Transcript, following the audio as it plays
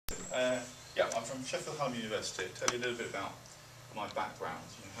Yeah, I'm from Sheffield Hallam University. I'll tell you a little bit about my background.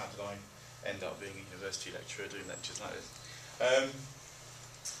 You know, how did I end up being a university lecturer doing lectures like this?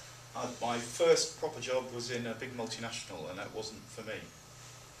 My first proper job was in a big multinational, and that wasn't for me.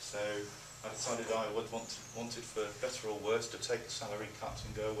 So I decided I wanted, for better or worse, to take a salary cut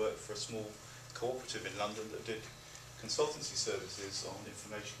and go work for a small cooperative in London that did consultancy services on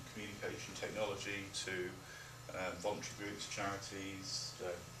information communication technology to voluntary groups, charities,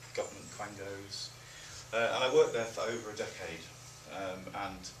 government quangos. And I worked there for over a decade,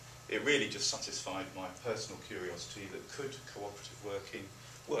 and it really just satisfied my personal curiosity that could cooperative working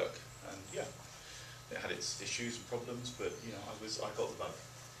work. And yeah, it had its issues and problems, but you know, I got the bug.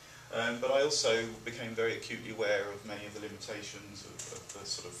 But I also became very acutely aware of many of the limitations of the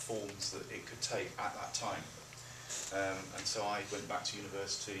sort of forms that it could take at that time. And so I went back to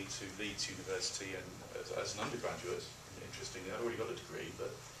university, to Leeds University, and as an undergraduate, interestingly, I'd already got a degree,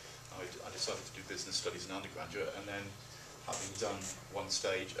 but I decided to do business studies as an undergraduate, and then having done one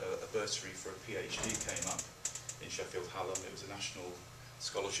stage, a bursary for a PhD came up in Sheffield Hallam. It was a national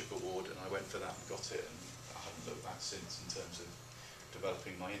scholarship award, and I went for that and got it, and I haven't looked back since in terms of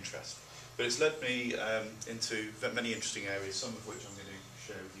developing my interest. But it's led me into many interesting areas, some of which I'm going to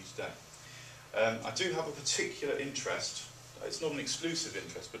share with you today. I do have a particular interest, it's not an exclusive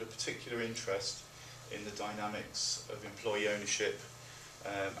interest, but a particular interest in the dynamics of employee ownership,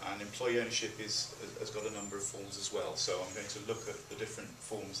 and employee ownership has got a number of forms as well, so I'm going to look at the different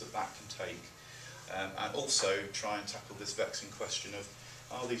forms that can take, and also try and tackle this vexing question of,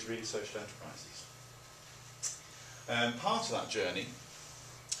 are these really social enterprises? Part of that journey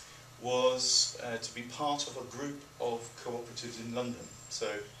was to be part of a group of cooperatives in London. So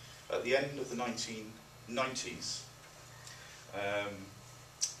at the end of the 1990s,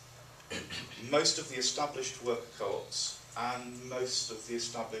 most of the established worker co-ops and most of the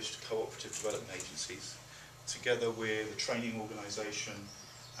established cooperative development agencies, together with a training organisation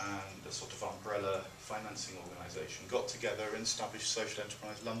and a sort of umbrella financing organisation, got together and established Social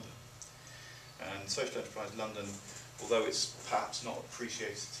Enterprise London. And Social Enterprise London, although it's perhaps not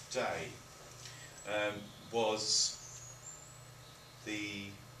appreciated today, was the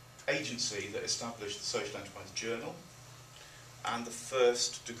agency that established the Social Enterprise Journal and the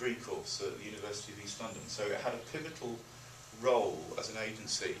first degree course at the University of East London. So it had a pivotal role as an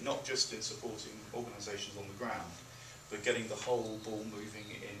agency, not just in supporting organisations on the ground, but getting the whole ball moving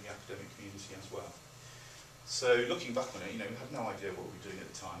in the academic community as well. So looking back on it, you know, we had no idea what we were doing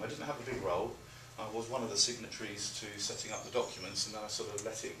at the time. I didn't have a big role. I was one of the signatories to setting up the documents, and then I sort of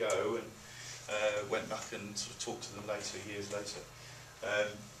let it go and went back and sort of talked to them later, years later.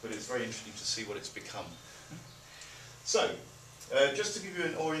 But it's very interesting to see what it's become. So, just to give you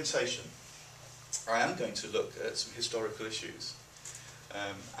an orientation, I am going to look at some historical issues.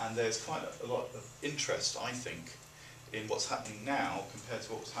 And there's quite a lot of interest, I think, in what's happening now compared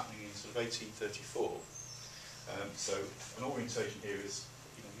to what was happening in sort of 1834. So, an orientation here is,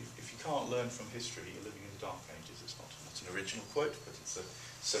 you know, if you can't learn from history, you're living in the Dark Ages. It's not an original quote, but it's a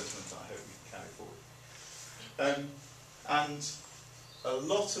sentiment that I hope we can carry forward. And a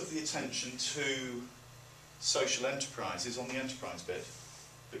lot of the attention to social enterprise is on the enterprise bit,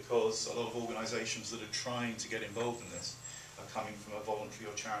 because a lot of organisations that are trying to get involved in this are coming from a voluntary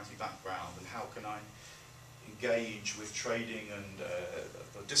or charity background, and how can I engage with trading and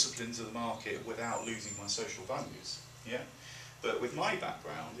the disciplines of the market without losing my social values? Yeah. But with my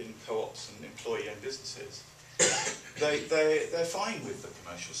background in co-ops and employee-owned businesses, they're fine with the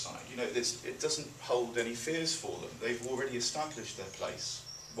commercial side. You know, it doesn't hold any fears for them. They've already established their place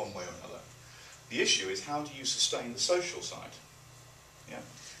one way or another. The issue is, how do you sustain the social side? Yeah.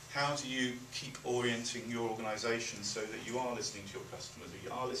 How do you keep orienting your organisation so that you are listening to your customers, that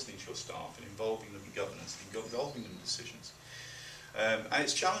you are listening to your staff and involving them in governance, involving them in decisions? And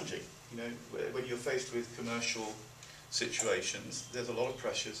it's challenging. You know, when you're faced with commercial situations, there's a lot of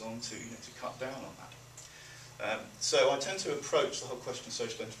pressures on to cut down on that. So I tend to approach the whole question of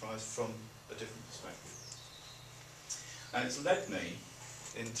social enterprise from a different perspective. And it's led me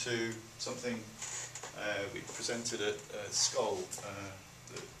into something we presented at Skoll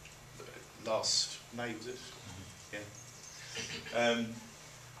last May, was it? Mm-hmm. Yeah.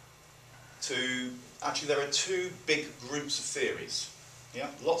 Actually, there are two big groups of theories. Yeah,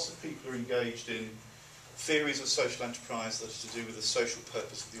 lots of people are engaged in theories of social enterprise that are to do with the social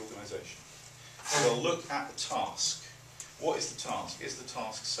purpose of the organisation. So they'll look at the task. What is the task? Is the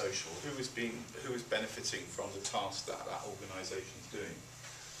task social? Who is benefiting from the task that organisation is doing?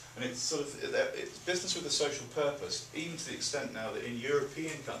 And it's sort of it's business with a social purpose, even to the extent now that in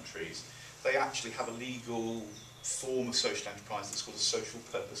European countries they actually have a legal form of social enterprise that's called a social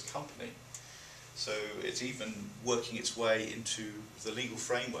purpose company. So it's even working its way into the legal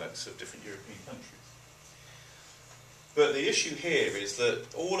frameworks of different European countries. But the issue here is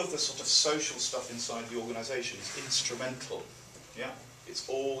that all of the sort of social stuff inside the organisation is instrumental. Yeah, it's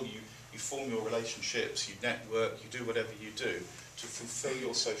all you form your relationships, you network, you do whatever you do to fulfil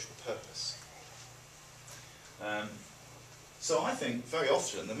your social purpose. So I think very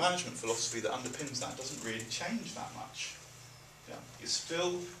often the management philosophy that underpins that doesn't really change that much. Yeah? You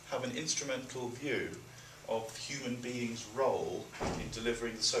still have an instrumental view of human beings' role in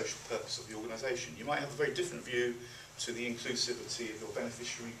delivering the social purpose of the organisation. You might have a very different view to the inclusivity of your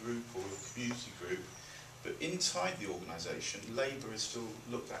beneficiary group or your community group, but inside the organisation, labour is still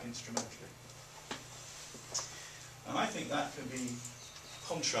looked at instrumentally. And I think that can be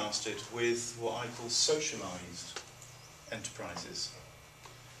contrasted with what I call socialised enterprises.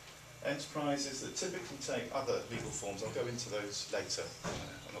 Enterprises that typically take other legal forms. I'll go into those later.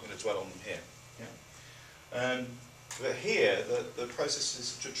 I'm not going to dwell on them here. Yeah. But here, the process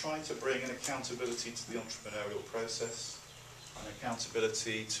is to try to bring an accountability to the entrepreneurial process, an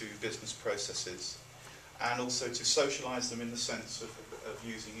accountability to business processes, and also to socialise them in the sense of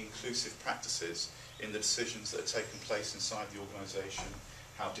using inclusive practices in the decisions that are taking place inside the organisation,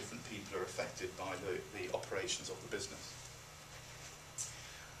 how different people are affected by the operations of the business.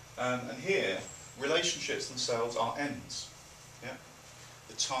 And here, relationships themselves are ends. Yeah?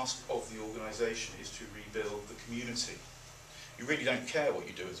 The task of the organisation is to rebuild the community. You really don't care what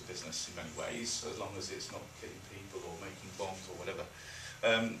you do as a business in many ways, as long as it's not killing people or making bombs or whatever.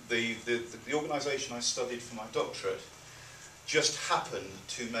 The organisation I studied for my doctorate just happened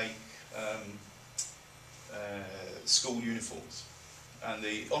to make school uniforms. And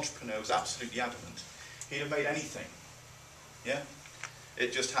the entrepreneur was absolutely adamant. He'd have made anything. Yeah?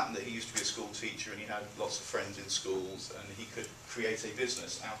 It just happened that he used to be a school teacher and he had lots of friends in schools and he could create a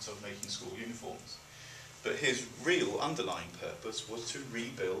business out of making school uniforms. But his real underlying purpose was to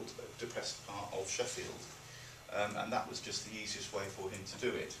rebuild a depressed part of Sheffield. And that was just the easiest way for him to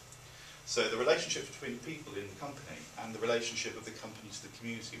do it. So the relationship between people in the company and the relationship of the company to the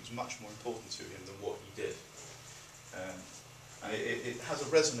community was much more important to him than what he did. And it has a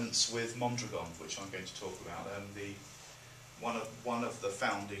resonance with Mondragon, which I'm going to talk about. One of the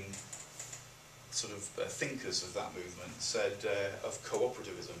founding sort of thinkers of that movement said of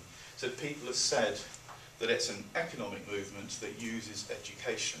cooperativism, said people have said that it's an economic movement that uses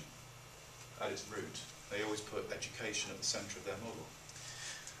education at its root. They always put education at the centre of their model.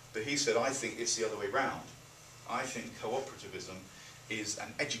 But he said, I think it's the other way round. I think cooperativism is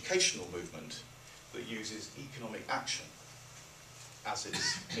an educational movement that uses economic action as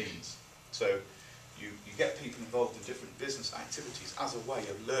its means. So you get people involved in different business activities as a way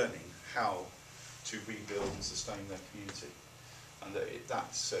of learning how to rebuild and sustain their community. And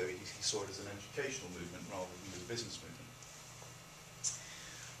so he saw it as an educational movement rather than as a business movement.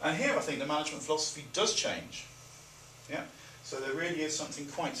 And here I think the management philosophy does change. Yeah? So there really is something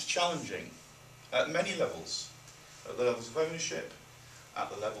quite challenging at many levels. At the levels of ownership,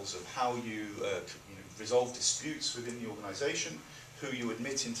 at the levels of how you, resolve disputes within the organisation, who you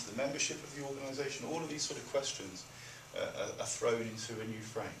admit into the membership of the organisation, all of these sort of questions are thrown into a new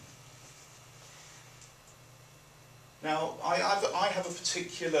frame. Now, I have a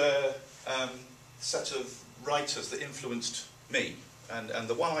particular set of writers that influenced me, and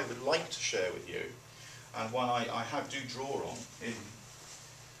the one I would like to share with you, and one I do draw on in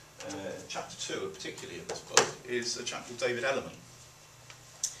chapter 2, particularly of this book, is a chap called David Ellerman.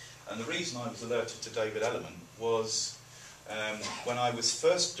 And the reason I was alerted to David Ellerman was when I was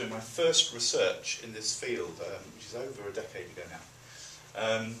first doing my first research in this field, which is over a decade ago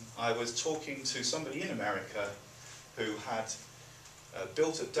now. I was talking to somebody in America who had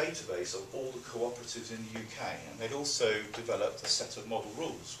built a database of all the cooperatives in the UK, and they'd also developed a set of model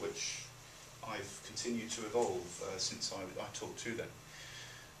rules, which I've continued to evolve since I talked to them.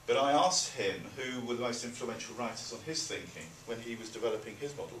 But I asked him who were the most influential writers on his thinking when he was developing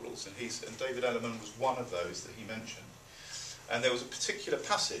his model rules, and David Ellerman was one of those that he mentioned. And there was a particular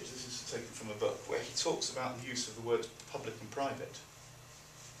passage, this is taken from a book, where he talks about the use of the words public and private.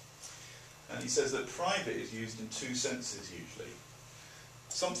 And he says that private is used in two senses usually.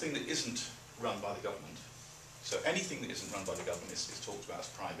 Something that isn't run by the government. So anything that isn't run by the government is talked about as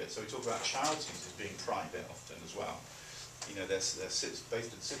private. So we talk about charities as being private often as well. You know, they're based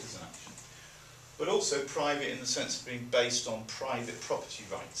on citizen action. But also private in the sense of being based on private property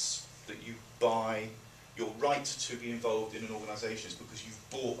rights, that you buy your right to be involved in an organisation is because you've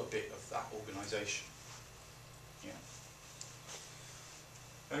bought a bit of that organisation. Yeah.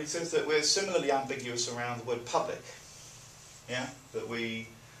 And he says that we're similarly ambiguous around the word public. Yeah, that we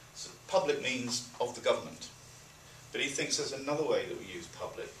So public means of the government. But he thinks there's another way that we use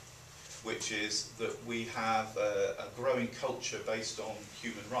public, which is that we have a growing culture based on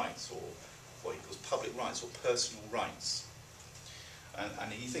human rights, or what he calls public rights, or personal rights.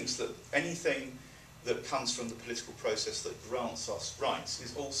 And he thinks that anything that comes from the political process that grants us rights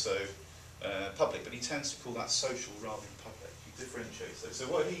is also public, but he tends to call that social rather than public. He differentiates those. So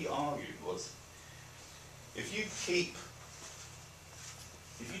what he argued was, if you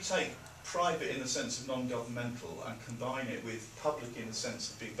take private in the sense of non-governmental and combine it with public in the sense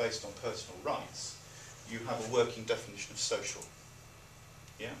of being based on personal rights, you have a working definition of social.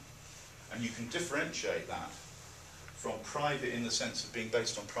 Yeah? And you can differentiate that from private in the sense of being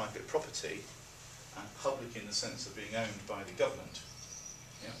based on private property and public in the sense of being owned by the government.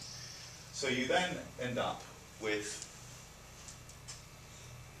 Yeah? So you then end up with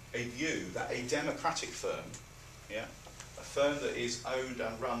a view that a democratic firm, yeah, a firm that is owned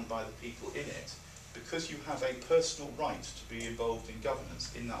and run by the people in it, because you have a personal right to be involved in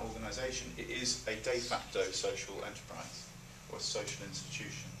governance in that organisation, it is a de facto social enterprise or a social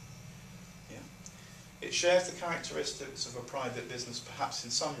institution. Yeah. It shares the characteristics of a private business perhaps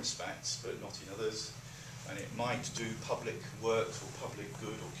in some respects, but not in others, and it might do public work or public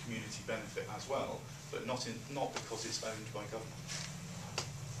good or community benefit as well, but not because it's owned by government.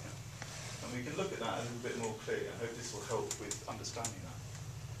 And we can look at that a little bit more clearly. I hope this will help with understanding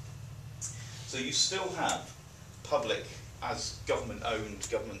that. So you still have public as government-owned,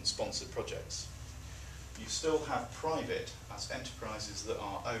 government-sponsored projects. You still have private as enterprises that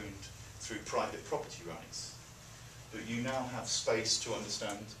are owned through private property rights. But you now have space to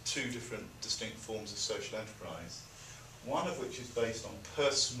understand two different distinct forms of social enterprise, one of which is based on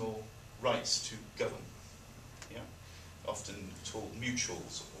personal rights to govern, yeah? Often called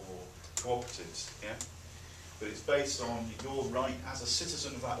mutuals or cooperatives, yeah? But it's based on your right as a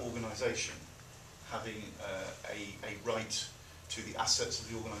citizen of that organisation, having a right to the assets of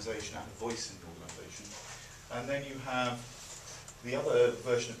the organisation and a voice in the organisation. And then you have the other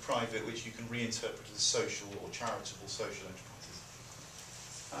version of private, which you can reinterpret as social or charitable social enterprises.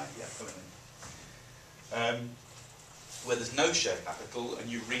 Yeah, come in. Where there's no shared capital and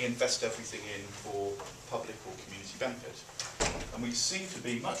you reinvest everything in for public or community benefit. And we seem to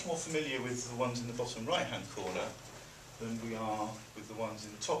be much more familiar with the ones in the bottom right-hand corner than we are with the ones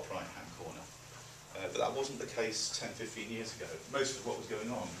in the top right-hand corner. But that wasn't the case 10, 15 years ago. Most of what was going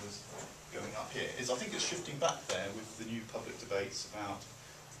on was going up here. I think it's shifting back there with the new public debates about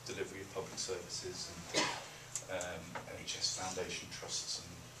delivery of public services and NHS foundation trusts and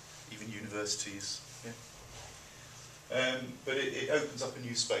even universities. Yeah. But it opens up a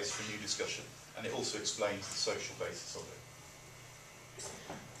new space for new discussion, and it also explains the social basis of it.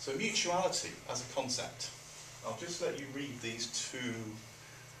 So mutuality as a concept. I'll just let you read these two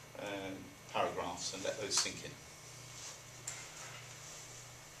paragraphs and let those sink in.